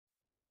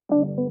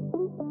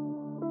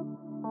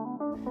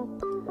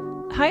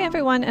Hi,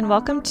 everyone, and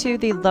welcome to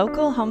the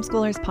Local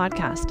Homeschoolers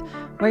Podcast,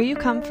 where you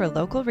come for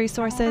local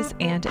resources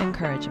and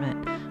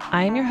encouragement.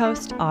 I am your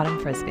host, Autumn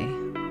Frisbee.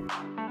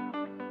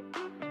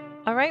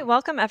 All right,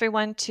 welcome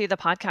everyone to the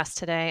podcast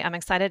today. I'm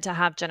excited to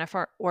have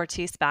Jennifer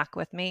Ortiz back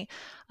with me.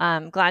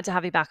 I'm glad to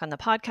have you back on the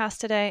podcast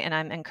today, and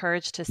I'm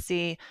encouraged to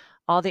see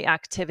all the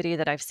activity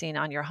that I've seen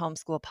on your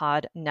Homeschool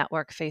Pod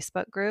Network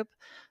Facebook group.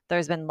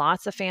 There's been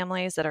lots of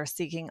families that are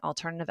seeking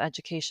alternative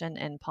education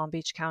in Palm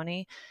Beach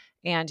County,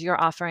 and you're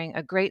offering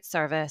a great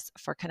service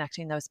for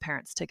connecting those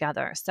parents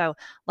together. So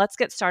let's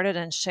get started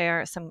and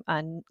share some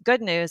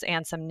good news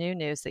and some new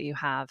news that you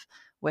have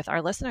with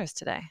our listeners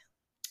today.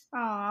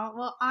 Oh,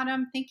 well,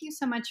 Autumn, thank you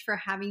so much for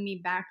having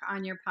me back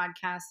on your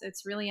podcast.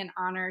 It's really an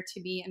honor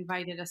to be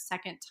invited a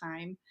second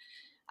time.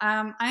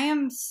 I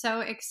am so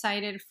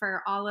excited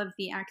for all of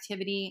the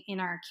activity in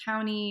our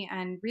county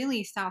and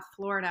really South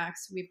Florida.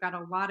 So we've got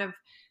a lot of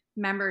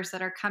members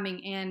that are coming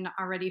in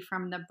already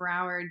from the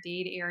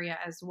Broward-Dade area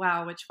as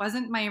well, which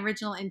wasn't my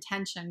original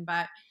intention,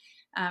 but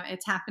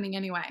it's happening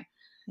anyway.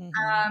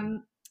 Mm-hmm.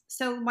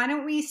 So why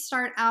don't we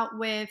start out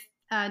with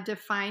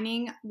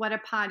defining what a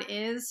pod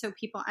is so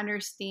people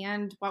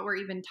understand what we're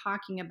even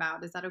talking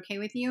about. Is that okay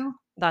with you?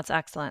 That's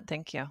excellent.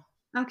 Thank you.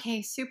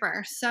 Okay,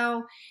 super.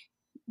 So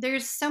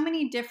there's so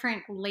many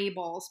different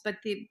labels, but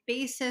the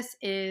basis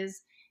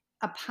is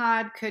a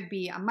pod could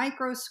be a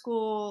micro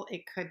school,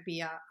 it could be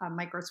a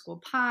micro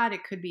school pod,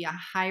 it could be a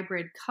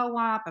hybrid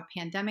co-op, a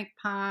pandemic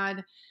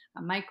pod,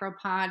 a micro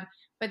pod,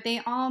 but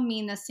they all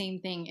mean the same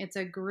thing. It's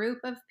a group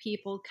of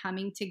people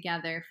coming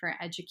together for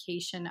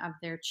education of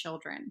their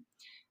children.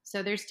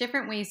 So there's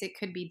different ways it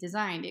could be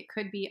designed. It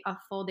could be a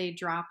full day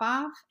drop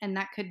off, and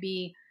that could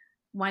be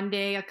one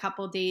day, a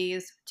couple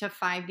days to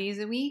 5 days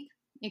a week.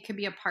 It could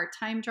be a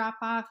part-time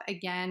drop-off,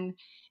 again,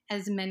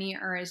 as many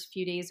or as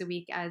few days a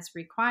week as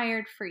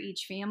required for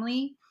each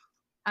family.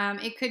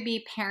 It could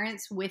be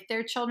parents with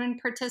their children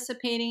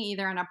participating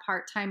either on a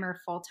part-time or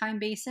full-time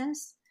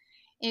basis.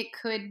 It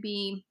could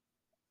be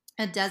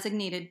a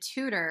designated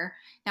tutor.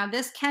 Now,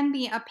 this can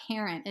be a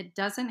parent. It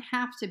doesn't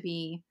have to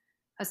be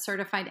a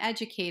certified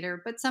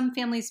educator, but some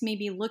families may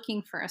be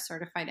looking for a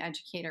certified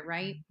educator,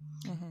 right?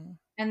 Mm-hmm.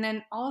 And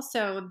then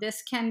also,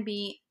 this can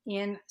be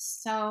in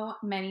so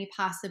many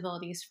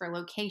possibilities for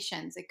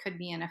locations. It could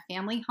be in a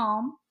family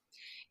home.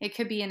 It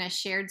could be in a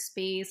shared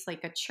space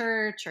like a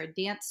church or a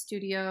dance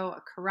studio,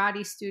 a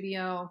karate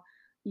studio,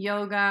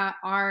 yoga,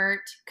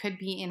 art, could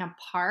be in a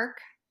park.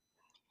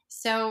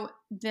 So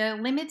the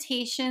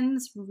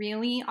limitations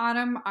really,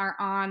 Autumn, are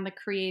on the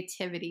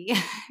creativity.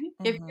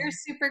 If Mm-hmm. you're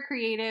super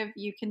creative,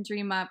 you can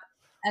dream up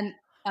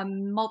a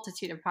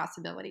multitude of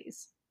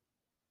possibilities.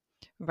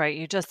 Right.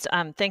 You just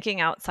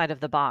thinking outside of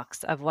the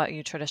box of what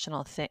you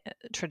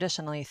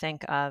traditionally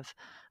think of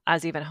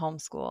as even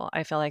homeschool.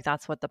 I feel like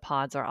that's what the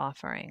pods are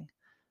offering.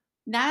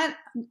 That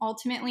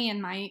ultimately, in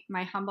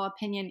my humble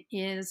opinion,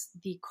 is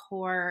the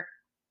core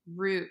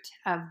root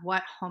of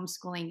what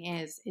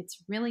homeschooling is.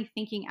 It's really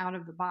thinking out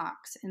of the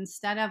box.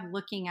 Instead of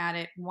looking at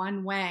it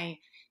one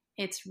way,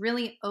 it's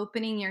really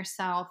opening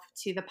yourself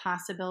to the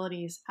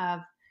possibilities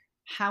of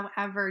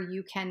however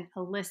you can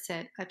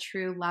elicit a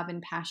true love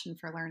and passion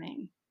for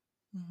learning.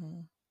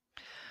 Mm-hmm.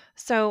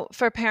 So,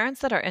 for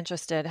parents that are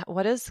interested,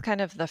 what is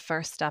kind of the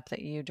first step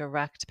that you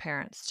direct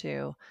parents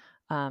to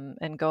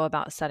and go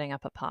about setting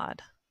up a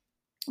pod?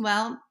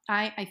 Well,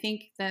 I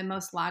think the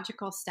most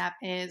logical step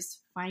is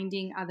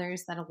finding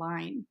others that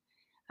align.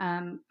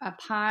 A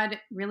pod,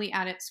 really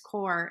at its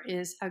core,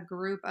 is a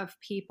group of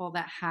people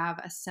that have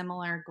a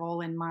similar goal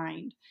in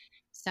mind.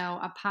 So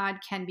a pod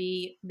can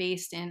be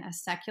based in a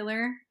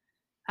secular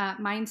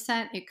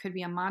mindset. It could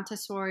be a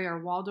Montessori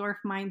or Waldorf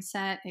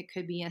mindset. It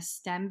could be a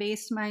STEM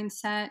based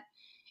mindset.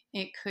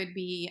 It could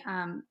be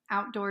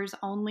outdoors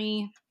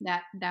only,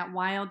 that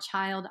wild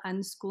child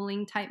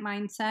unschooling type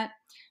mindset.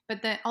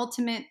 But the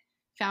ultimate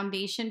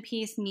foundation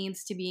piece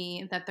needs to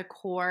be that the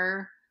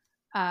core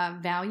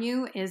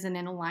value is in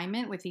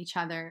alignment with each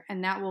other,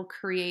 and that will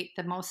create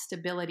the most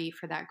stability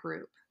for that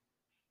group.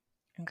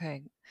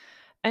 Okay.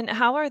 And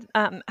how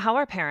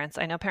are parents?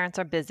 I know parents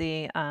are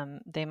busy.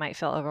 They might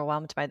feel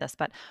overwhelmed by this,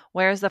 but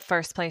where's the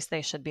first place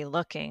they should be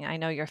looking? I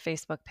know your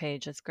Facebook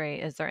page is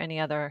great. Is there any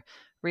other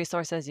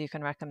resources you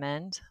can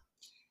recommend?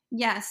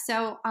 Yes.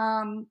 So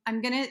I'm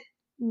going to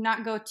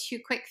not go too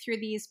quick through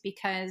these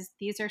because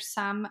these are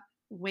some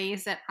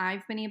ways that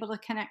I've been able to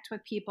connect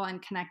with people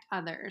and connect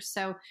others.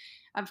 So,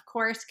 of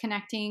course,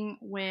 connecting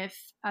with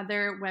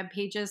other web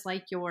pages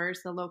like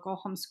yours, the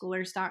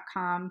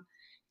localhomeschoolers.com.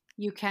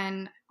 You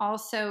can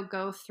also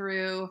go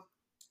through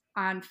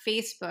on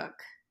Facebook.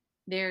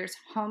 There's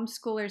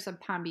Homeschoolers of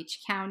Palm Beach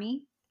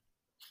County,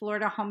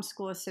 Florida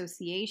Homeschool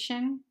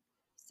Association,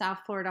 South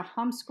Florida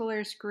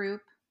Homeschoolers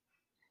Group.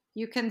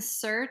 You can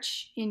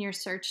search in your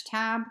search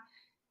tab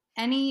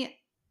any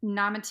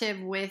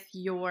nominative with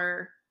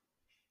your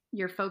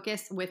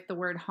focus with the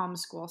word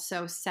homeschool.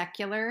 So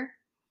secular,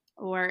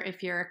 or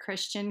if you're a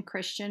Christian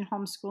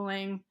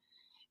homeschooling,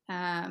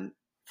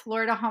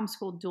 Florida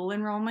homeschool dual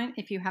enrollment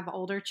if you have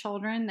older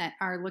children that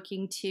are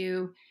looking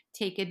to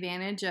take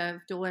advantage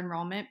of dual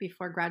enrollment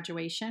before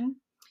graduation.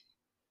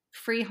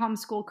 Free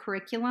homeschool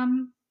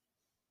curriculum.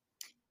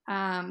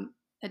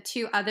 The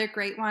two other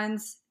great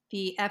ones,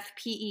 the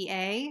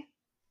FPEA,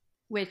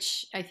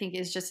 which I think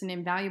is just an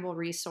invaluable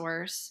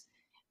resource,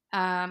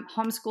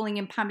 homeschooling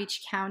in Palm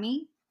Beach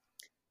County.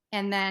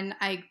 And then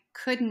I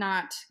could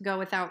not go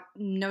without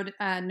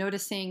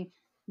noticing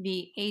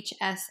the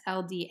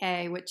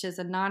HSLDA, which is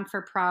a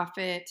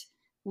non-for-profit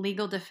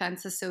legal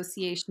defense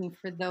association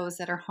for those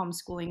that are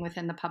homeschooling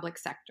within the public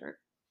sector.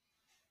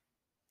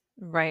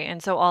 Right.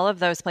 And so all of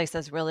those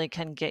places really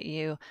can get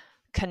you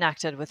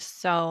connected with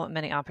so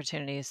many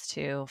opportunities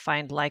to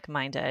find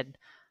like-minded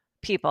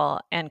people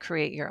and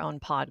create your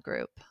own pod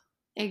group.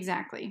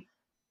 Exactly.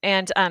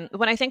 And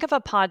when I think of a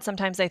pod,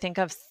 sometimes I think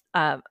of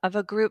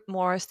a group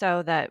more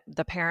so that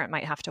the parent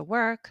might have to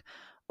work,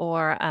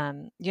 or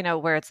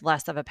where it's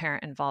less of a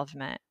parent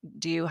involvement.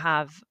 Do you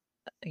have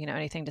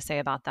anything to say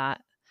about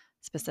that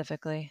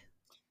specifically?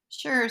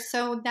 Sure.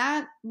 So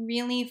that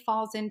really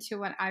falls into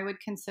what I would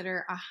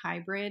consider a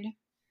hybrid,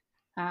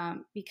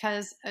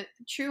 because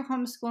true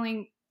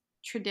homeschooling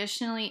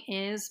traditionally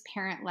is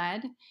parent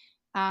led.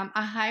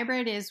 A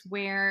hybrid is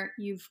where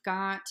you've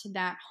got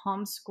that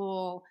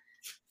homeschool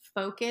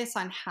focus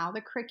on how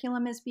the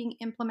curriculum is being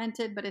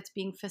implemented, but it's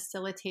being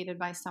facilitated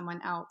by someone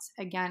else.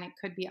 Again, it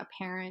could be a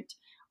parent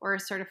or a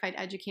certified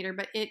educator,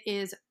 but it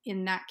is,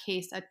 in that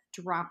case, a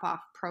drop off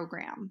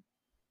program.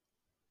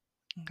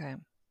 Okay.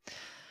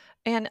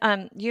 And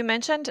you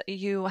mentioned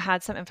you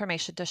had some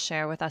information to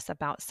share with us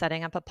about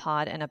setting up a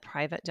pod in a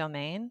private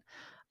domain,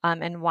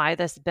 and why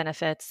this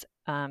benefits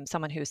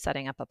someone who's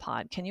setting up a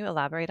pod. Can you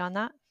elaborate on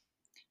that?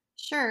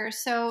 Sure.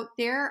 So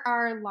there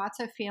are lots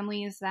of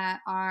families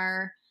that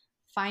are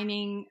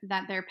finding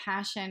that their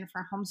passion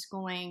for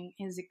homeschooling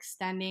is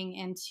extending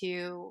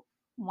into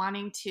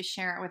wanting to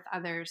share it with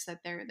others, that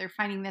they're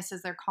finding this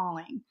as their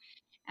calling.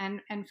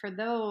 And for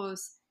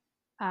those,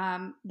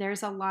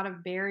 there's a lot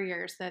of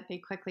barriers that they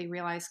quickly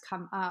realize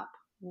come up.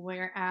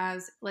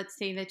 Whereas, let's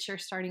say that you're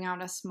starting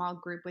out a small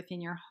group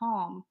within your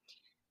home.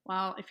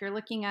 Well, if you're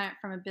looking at it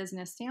from a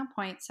business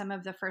standpoint, some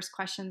of the first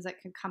questions that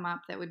could come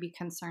up that would be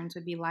concerns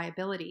would be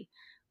liability.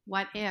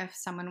 What if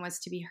someone was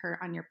to be hurt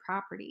on your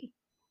property?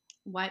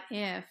 What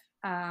if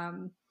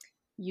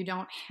you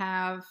don't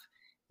have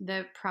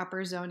the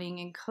proper zoning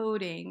and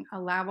coding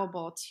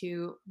allowable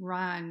to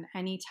run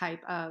any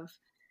type of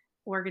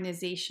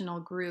organizational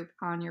group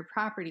on your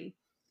property?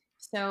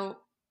 So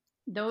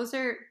those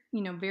are,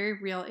 very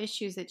real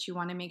issues that you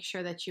want to make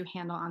sure that you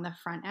handle on the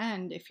front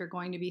end if you're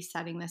going to be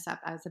setting this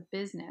up as a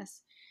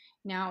business.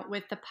 Now,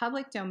 with the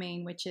public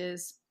domain, which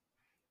is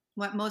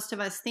what most of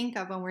us think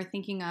of when we're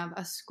thinking of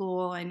a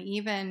school, and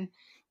even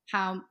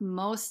how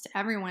most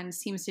everyone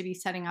seems to be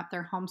setting up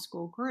their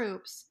homeschool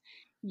groups,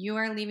 you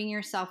are leaving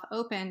yourself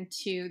open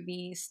to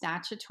the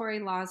statutory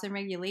laws and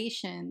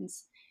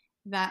regulations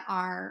that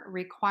are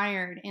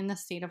required in the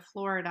state of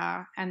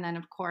Florida, and then,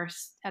 of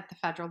course, at the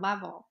federal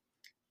level.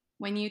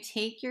 When you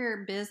take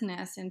your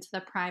business into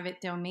the private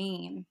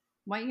domain,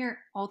 what you're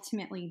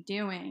ultimately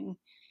doing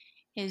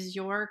is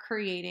you're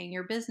creating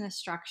your business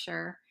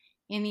structure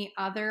in the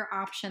other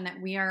option that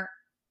we are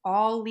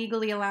all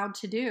legally allowed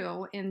to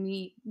do in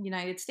the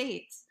United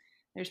States.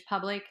 There's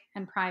public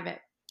and private.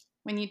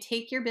 When you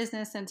take your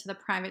business into the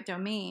private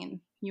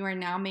domain, you are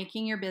now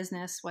making your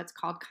business what's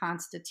called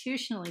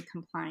constitutionally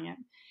compliant.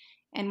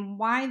 And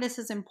why this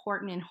is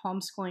important in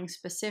homeschooling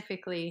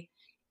specifically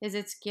is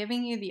it's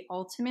giving you the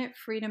ultimate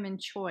freedom and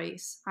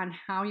choice on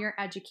how your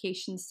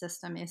education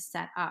system is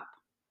set up.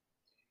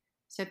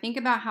 So think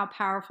about how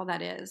powerful that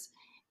is.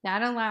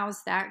 That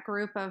allows that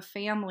group of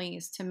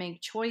families to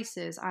make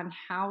choices on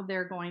how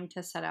they're going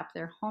to set up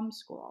their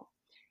homeschool,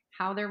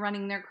 how they're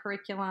running their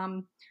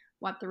curriculum,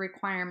 what the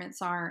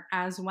requirements are,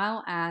 as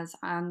well as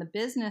on the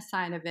business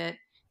side of it,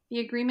 the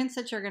agreements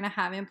that you're going to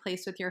have in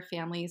place with your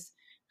families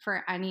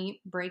for any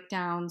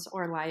breakdowns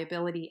or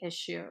liability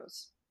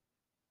issues.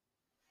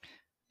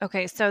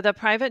 Okay, so the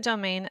private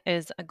domain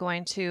is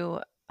going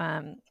to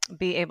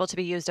be able to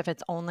be used if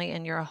it's only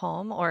in your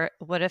home, or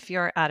what if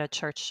you're at a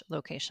church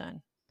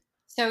location?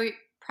 So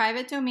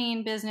private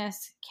domain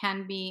business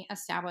can be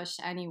established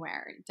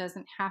anywhere. It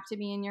doesn't have to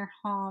be in your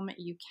home.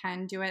 You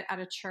can do it at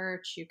a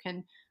church. You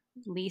can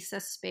lease a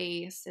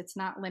space. It's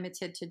not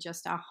limited to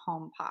just a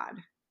home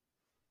pod.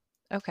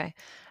 Okay.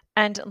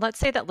 And let's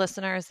say that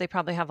listeners, they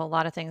probably have a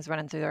lot of things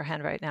running through their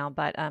head right now,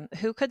 but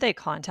who could they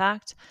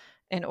contact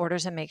in order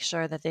to make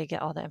sure that they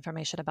get all the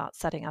information about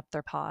setting up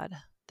their pod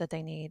that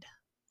they need?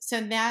 So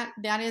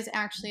that is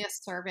actually a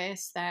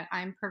service that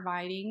I'm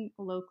providing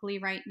locally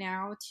right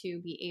now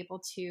to be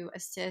able to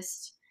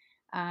assist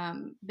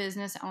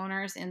business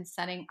owners in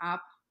setting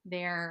up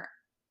their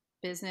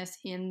business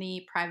in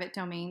the private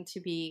domain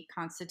to be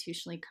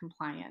constitutionally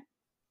compliant.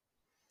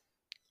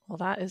 Well,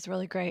 that is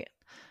really great.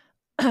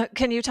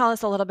 Can you tell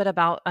us a little bit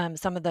about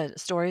some of the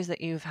stories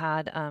that you've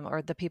had,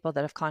 or the people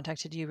that have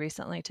contacted you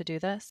recently to do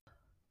this?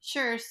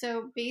 Sure.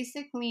 So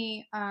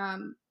basically,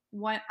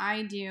 what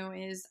I do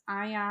is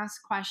I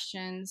ask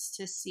questions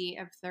to see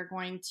if they're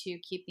going to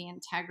keep the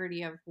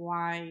integrity of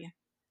why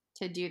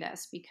to do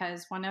this,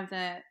 because one of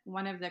the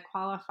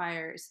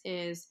qualifiers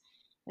is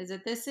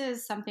that this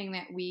is something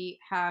that we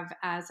have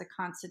as a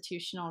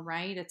constitutional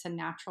right. It's a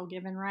natural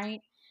given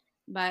right,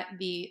 but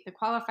the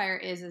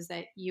qualifier is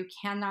that you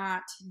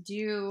cannot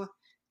do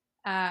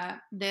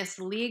this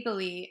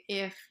legally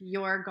if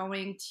you're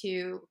going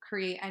to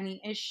create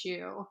any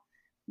issue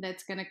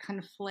that's going to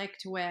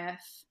conflict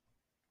with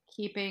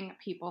keeping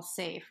people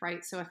safe,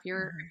 right? So if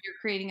you're Mhm. if you're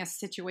creating a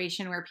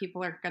situation where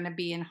people are going to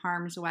be in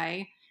harm's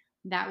way,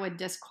 that would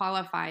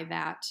disqualify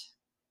that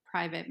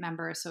private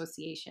member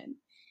association.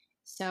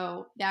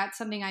 So that's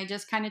something I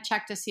just kind of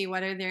check to see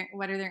what are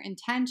their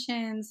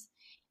intentions,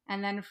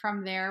 and then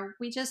from there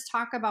we just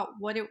talk about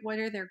what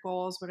are their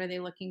goals, what are they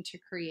looking to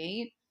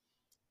create,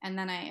 and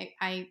then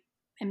I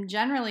am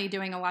generally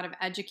doing a lot of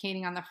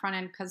educating on the front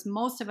end because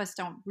most of us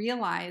don't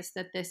realize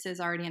that this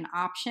is already an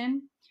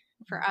option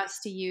for us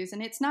to use.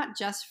 And it's not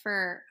just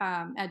for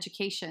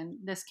education,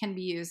 this can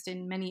be used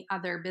in many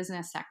other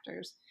business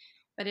sectors.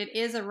 But it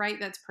is a right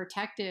that's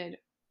protected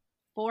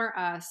for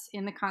us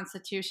in the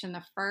Constitution,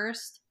 the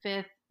First,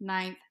 Fifth,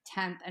 Ninth,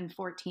 10th, and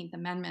 14th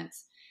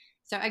Amendments.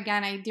 So,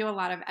 again, I do a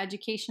lot of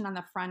education on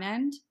the front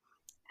end,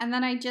 and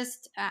then I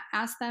just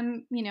ask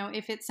them,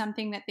 if it's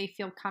something that they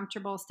feel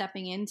comfortable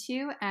stepping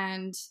into.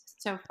 And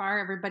so far,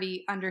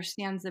 everybody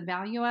understands the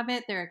value of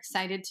it. They're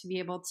excited to be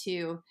able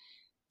to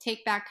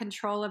take back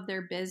control of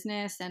their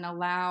business and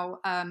allow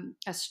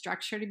a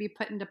structure to be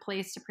put into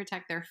place to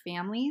protect their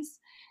families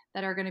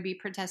that are going to be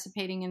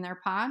participating in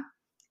their pod.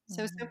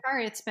 So Mhm. far,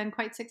 it's been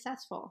quite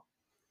successful.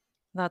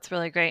 That's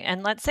really great.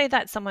 And let's say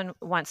that someone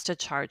wants to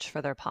charge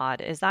for their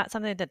pod. Is that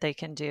something that they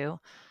can do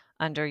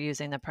under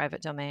using the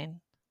private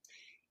domain?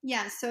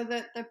 Yeah, so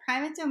the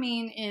private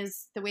domain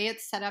is the way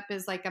it's set up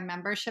is like a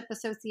membership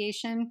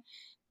association.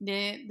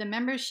 The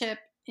membership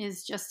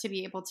is just to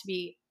be able to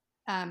be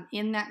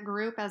in that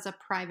group as a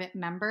private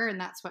member, and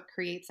that's what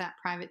creates that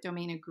private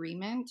domain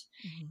agreement.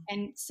 Mhm.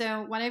 And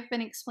so what I've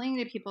been explaining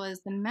to people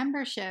is the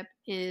membership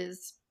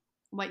is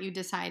what you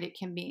decide it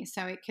can be.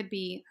 So it could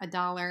be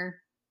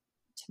 $1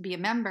 to be a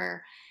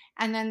member,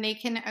 and then they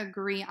can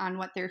agree on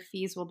what their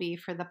fees will be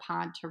for the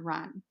pod to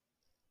run.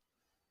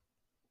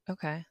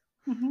 Okay.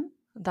 Mhm.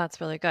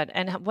 That's really good.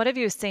 And what have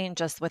you seen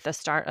just with the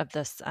start of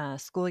this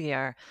school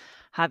year?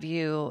 Have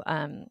you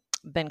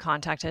been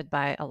contacted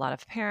by a lot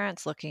of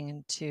parents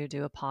looking to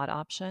do a pod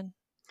option?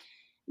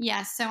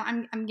 Yes, so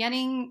I'm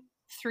getting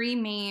three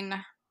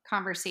main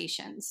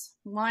conversations.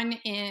 One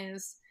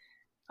is,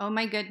 oh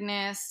my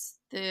goodness,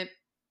 the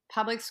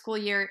public school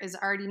year is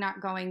already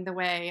not going the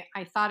way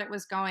I thought it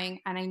was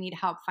going, and I need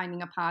help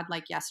finding a pod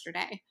like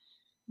yesterday.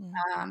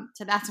 Mm.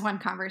 So that's one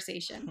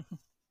conversation.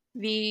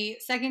 The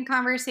second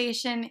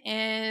conversation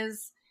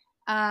is,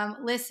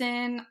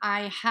 listen,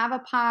 I have a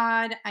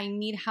pod. I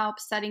need help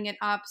setting it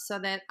up so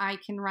that I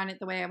can run it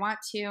the way I want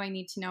to. I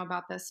need to know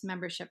about this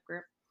membership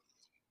group.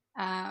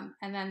 And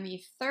then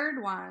the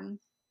third one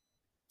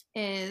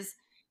is,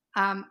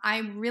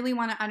 I really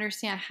want to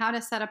understand how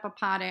to set up a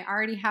pod. I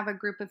already have a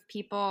group of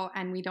people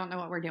and we don't know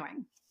what we're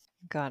doing.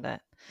 Got it.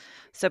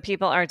 So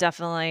people are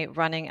definitely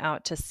running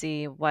out to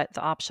see what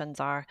the options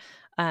are.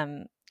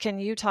 Can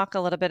you talk a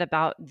little bit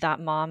about that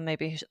mom,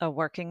 maybe a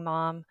working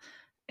mom,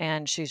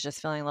 and she's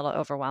just feeling a little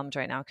overwhelmed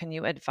right now? Can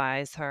you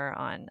advise her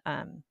on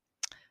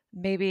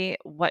maybe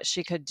what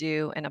she could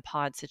do in a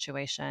pod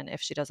situation if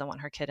she doesn't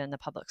want her kid in the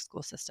public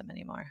school system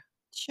anymore?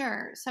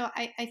 Sure. So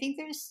I think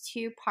there's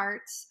two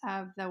parts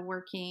of the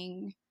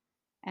working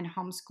and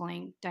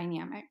homeschooling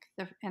dynamic.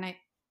 And I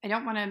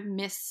don't want to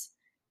miss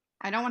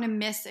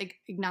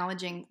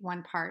acknowledging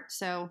one part.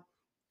 So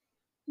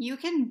you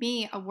can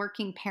be a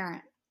working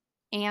parent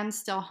and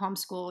still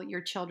homeschool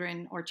your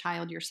children or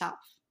child yourself.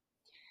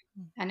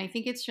 Mm. And I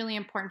think it's really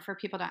important for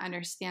people to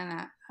understand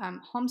that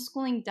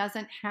homeschooling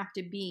doesn't have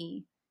to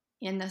be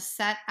in the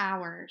set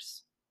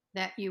hours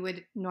that you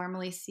would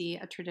normally see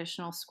a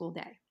traditional school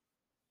day.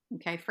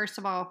 Okay, first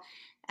of all,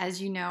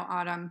 as you know,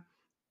 Autumn,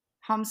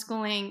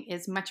 homeschooling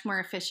is much more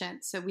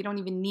efficient. So we don't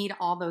even need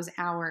all those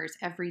hours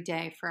every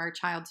day for our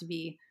child to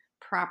be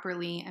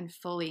properly and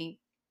fully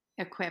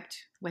equipped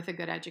with a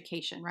good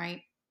education,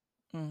 right?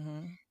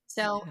 Mhm.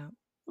 So Yeah.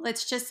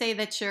 let's just say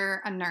that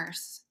you're a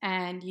nurse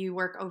and you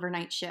work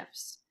overnight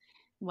shifts.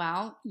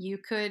 Well, you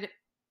could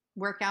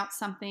work out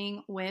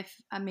something with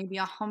maybe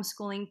a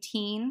homeschooling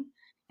teen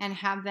and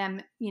have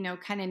them,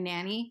 kind of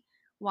nanny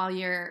while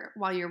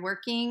you're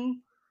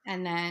working,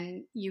 and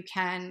then you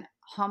can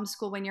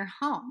homeschool when you're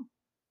home,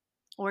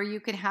 or you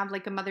could have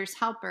like a mother's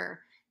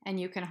helper and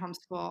you can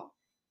homeschool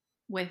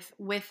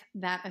with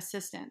that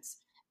assistance.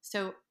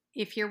 So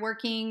if you're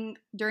working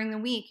during the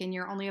week and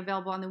you're only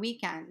available on the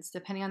weekends,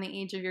 depending on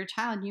the age of your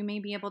child, you may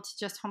be able to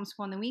just homeschool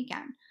on the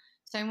weekend.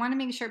 So I want to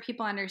make sure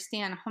people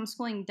understand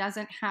homeschooling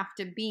doesn't have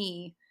to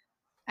be,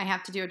 I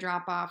have to do a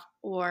drop off,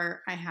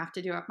 or I have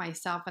to do it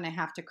myself and I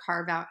have to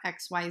carve out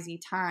XYZ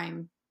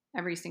time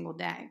every single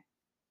day.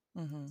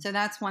 Mhm. So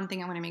that's one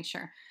thing I want to make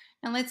sure.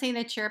 And let's say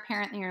that you're a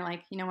parent and you're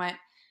like, you know what?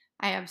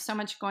 I have so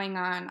much going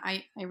on.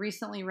 I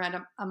recently read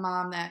a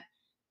mom that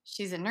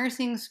she's in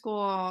nursing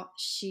school,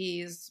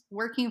 she's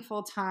working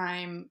full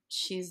time,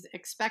 she's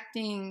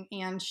expecting,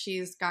 and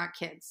she's got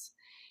kids,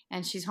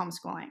 and she's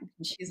homeschooling.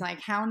 And she's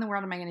like, how in the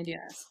world am I going to do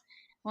this?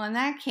 Well, in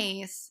that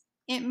case,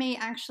 it may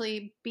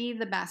actually be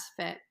the best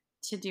fit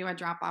to do a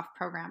drop off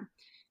program.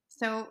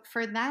 So,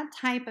 for that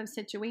type of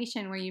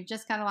situation where you've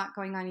just got a lot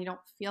going on, you don't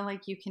feel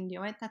like you can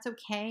do it, that's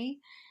okay.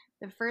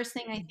 The first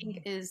thing I think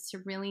Mhm. is to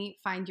really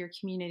find your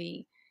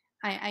community.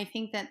 I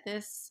think that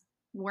this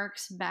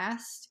works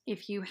best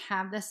if you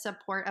have the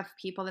support of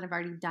people that have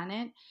already done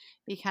it,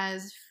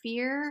 because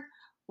fear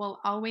will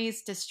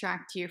always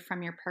distract you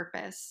from your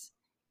purpose.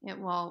 It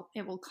will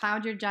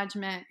cloud your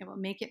judgment, it will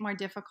make it more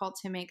difficult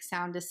to make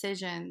sound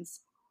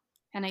decisions.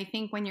 And I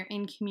think when you're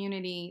in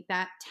community,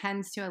 that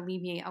tends to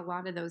alleviate a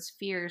lot of those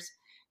fears,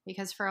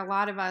 because for a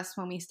lot of us,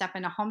 when we step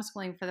into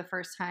homeschooling for the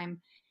first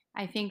time,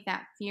 I think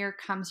that fear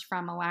comes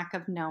from a lack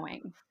of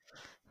knowing,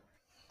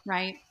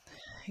 right?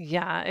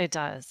 Yeah, it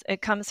does.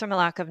 It comes from a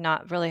lack of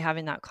not really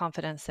having that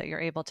confidence that you're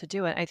able to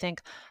do it. I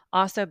think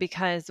also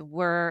because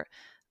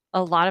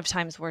a lot of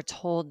times we're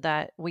told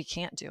that we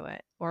can't do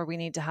it or we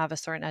need to have a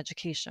certain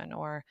education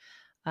or,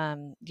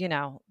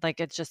 like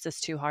it just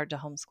is too hard to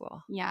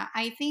homeschool. Yeah,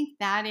 I think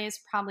that is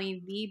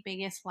probably the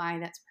biggest lie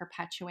that's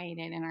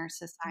perpetuated in our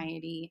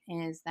society,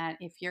 is that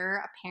if you're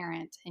a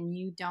parent and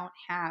you don't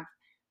have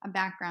a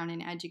background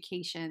in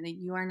education, that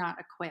you are not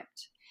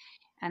equipped.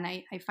 And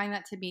I find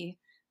that to be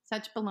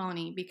such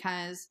baloney,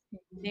 because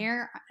Mhm.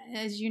 there,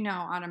 as you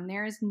know, Autumn,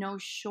 there is no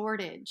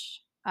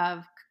shortage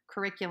of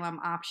curriculum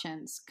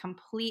options,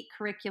 complete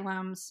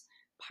curriculums,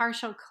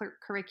 partial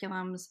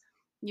curriculums.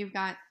 You've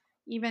got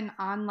even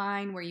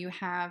online where you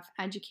have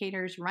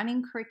educators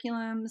running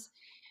curriculums.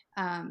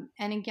 And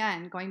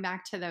again, going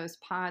back to those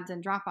pods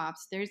and drop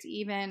offs, there's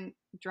even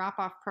drop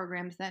off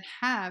programs that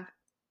have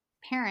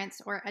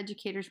parents or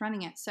educators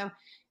running it. So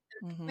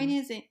the point Mhm.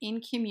 is,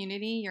 in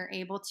community, you're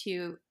able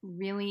to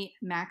really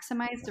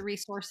maximize the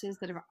resources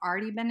that have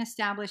already been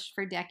established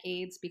for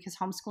decades, because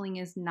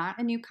homeschooling is not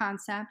a new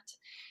concept.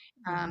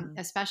 Mhm.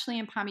 Especially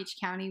in Palm Beach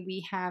County,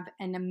 we have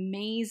an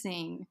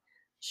amazing,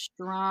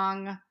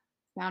 strong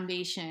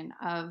foundation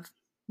of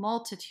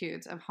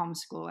multitudes of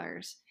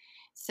homeschoolers.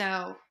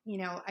 So,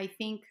 I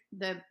think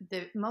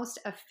the most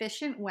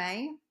efficient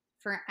way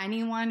for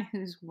anyone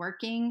who's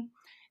working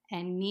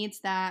and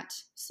needs that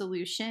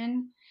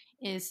solution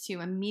is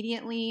to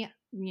immediately,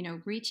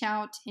 reach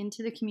out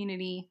into the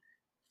community,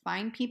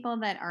 find people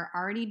that are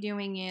already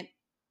doing it,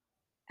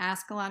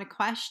 ask a lot of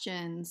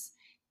questions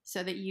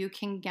so that you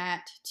can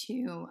get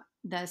to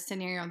the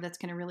scenario that's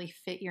going to really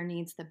fit your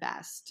needs the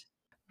best.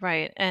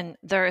 Right. And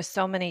there are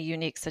so many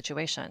unique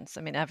situations.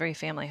 I mean, every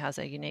family has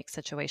a unique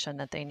situation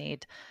that they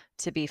need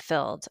to be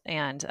filled.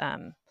 And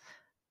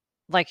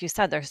like you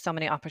said, there's so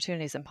many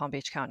opportunities in Palm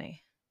Beach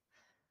County.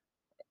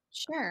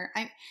 Sure.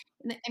 I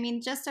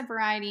mean, just a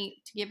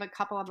variety to give a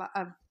couple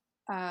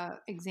of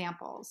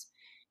examples.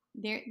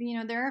 There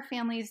are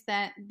families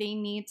that they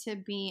need to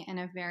be in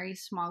a very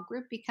small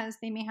group because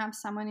they may have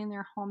someone in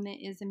their home that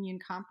is immune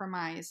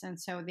compromised, and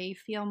so they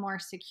feel more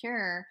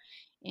secure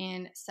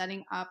in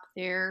setting up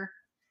their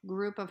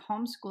group of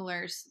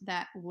homeschoolers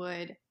that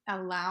would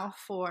allow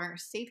for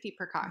safety Mhm.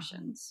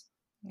 precautions,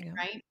 Yeah.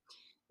 right?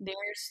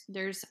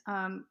 There's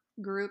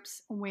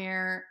groups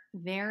where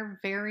they're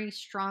very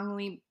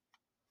strongly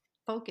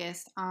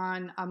focused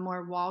on a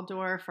more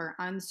Waldorf or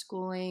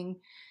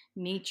unschooling,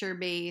 nature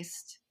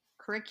based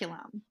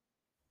curriculum.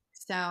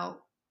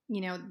 So,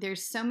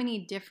 there's so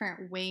many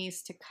different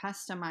ways to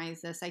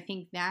customize this. I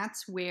think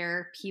that's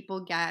where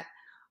people get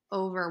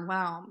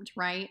overwhelmed,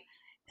 right?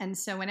 And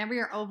so, whenever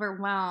you're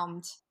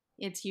overwhelmed,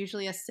 it's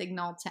usually a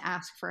signal to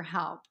ask for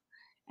help.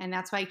 And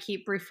that's why I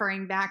keep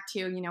referring back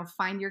to,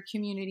 find your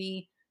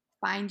community,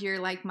 find your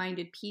like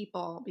minded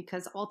people,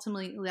 because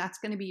ultimately that's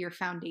going to be your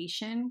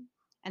foundation.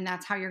 And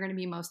that's how you're going to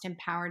be most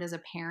empowered as a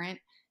parent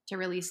to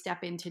really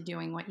step into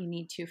doing what you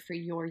need to for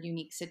your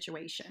unique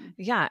situation.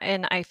 Yeah.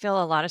 And I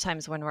feel a lot of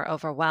times when we're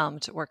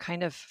overwhelmed, we're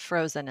kind of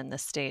frozen in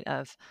this state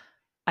of,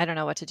 I don't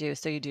know what to do.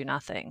 So you do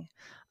nothing.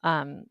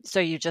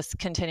 So you just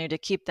continue to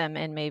keep them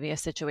in maybe a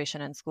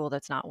situation in school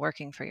that's not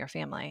working for your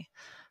family.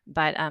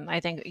 But I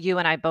think you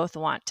and I both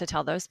want to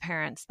tell those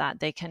parents that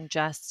they can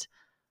just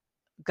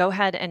go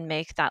ahead and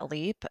make that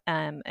leap,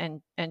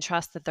 and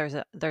trust that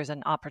there's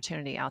an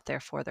opportunity out there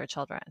for their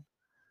children.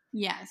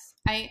 Yes,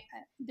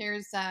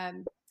 there's a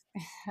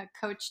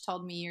coach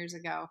told me years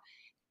ago,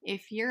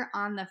 if you're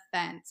on the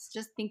fence,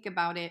 just think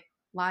about it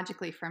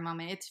logically for a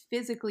moment. It's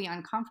physically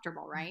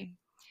uncomfortable, right? Mhm.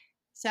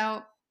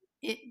 So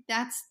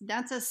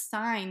that's a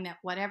sign that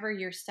whatever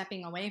you're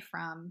stepping away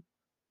from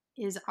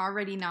is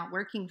already not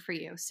working for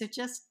you. So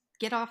just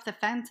get off the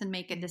fence and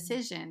make a Mhm.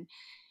 decision.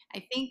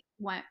 I think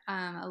what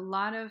a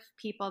lot of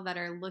people that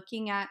are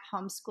looking at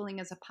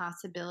homeschooling as a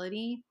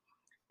possibility,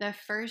 the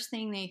first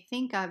thing they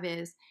think of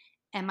is,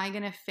 am I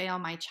going to fail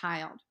my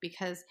child?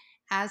 Because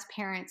as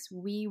parents,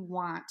 we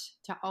want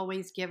to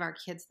always give our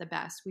kids the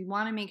best. We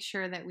want to make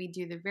sure that we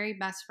do the very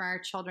best for our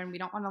children. We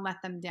don't want to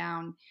let them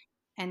down.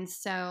 And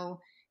so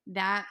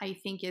that, I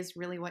think, is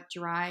really what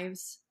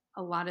drives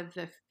a lot of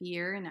the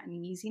fear and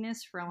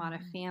uneasiness for a lot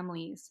of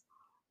families.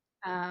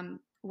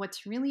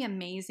 What's really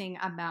amazing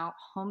about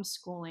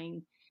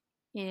homeschooling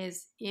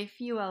is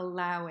if you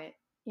allow it,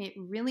 it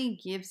really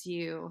gives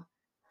you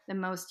the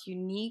most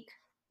unique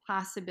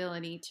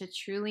possibility to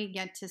truly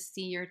get to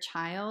see your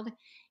child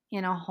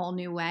in a whole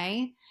new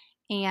way.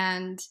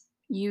 And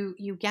you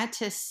get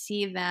to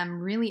see them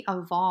really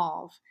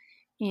evolve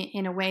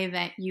in a way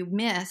that you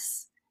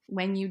miss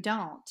when you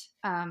don't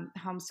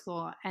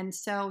homeschool. And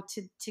so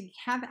to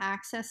have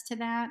access to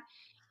that,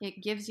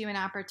 it gives you an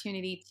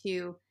opportunity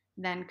to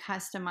then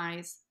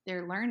customize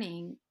their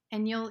learning,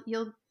 and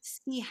you'll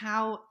see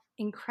how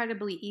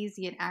incredibly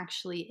easy it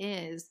actually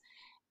is.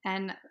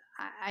 And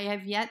I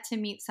have yet to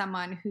meet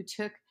someone who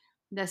took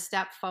the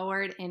step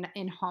forward in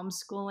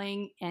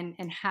homeschooling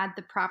and had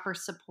the proper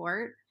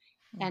support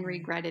and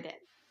regretted it.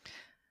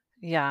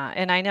 Yeah.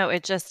 And I know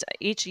it just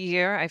each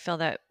year I feel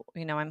that,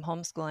 I'm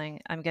homeschooling,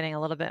 I'm getting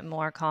a little bit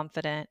more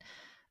confident,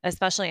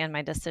 especially in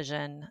my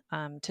decision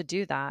to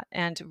do that.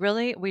 And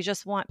really, we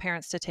just want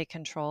parents to take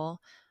control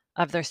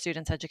of their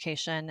students'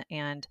 education.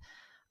 And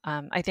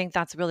I think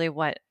that's really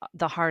what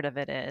the heart of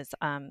it is,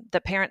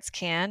 that parents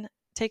can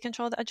take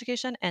control of the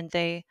education and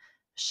they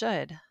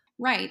should.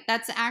 Right.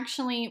 That's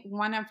actually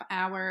one of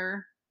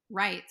our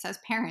rights as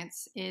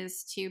parents,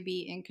 is to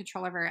be in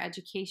control of our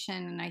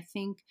education. And I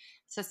think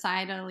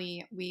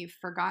societally we've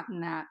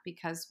forgotten that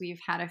because we've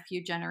had a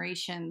few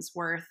generations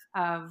worth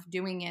of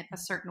doing it a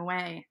certain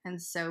way.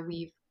 And so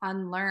we've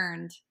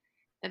unlearned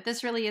that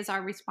this really is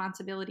our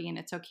responsibility, and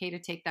it's okay to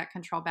take that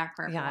control back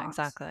where it Yeah, belongs.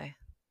 exactly.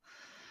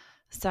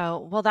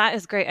 So, well, that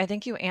is great. I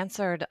think you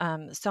answered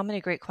so many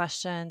great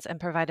questions and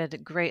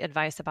provided great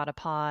advice about a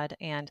pod.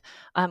 And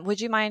would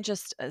you mind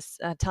just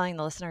telling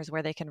the listeners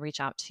where they can reach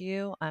out to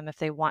you if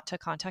they want to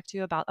contact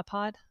you about a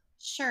pod?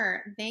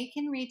 Sure. They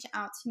can reach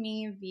out to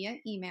me via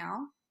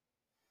email.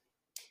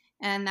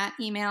 And that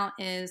email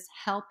is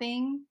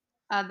helping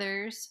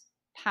others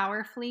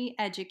powerfully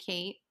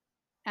educate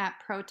at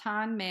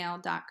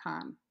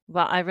protonmail.com.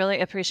 Well, I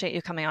really appreciate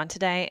you coming on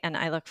today, and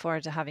I look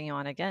forward to having you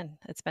on again.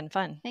 It's been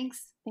fun.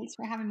 Thanks. Thanks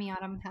for having me,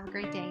 Autumn. Have a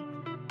great day.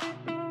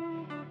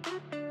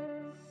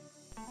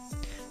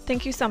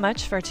 Thank you so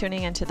much for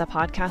tuning into the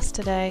podcast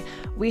today.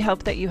 We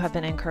hope that you have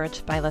been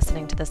encouraged by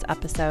listening to this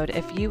episode.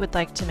 If you would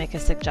like to make a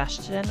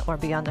suggestion or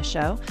be on the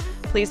show,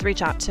 please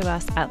reach out to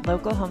us at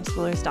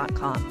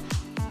localhomeschoolers.com.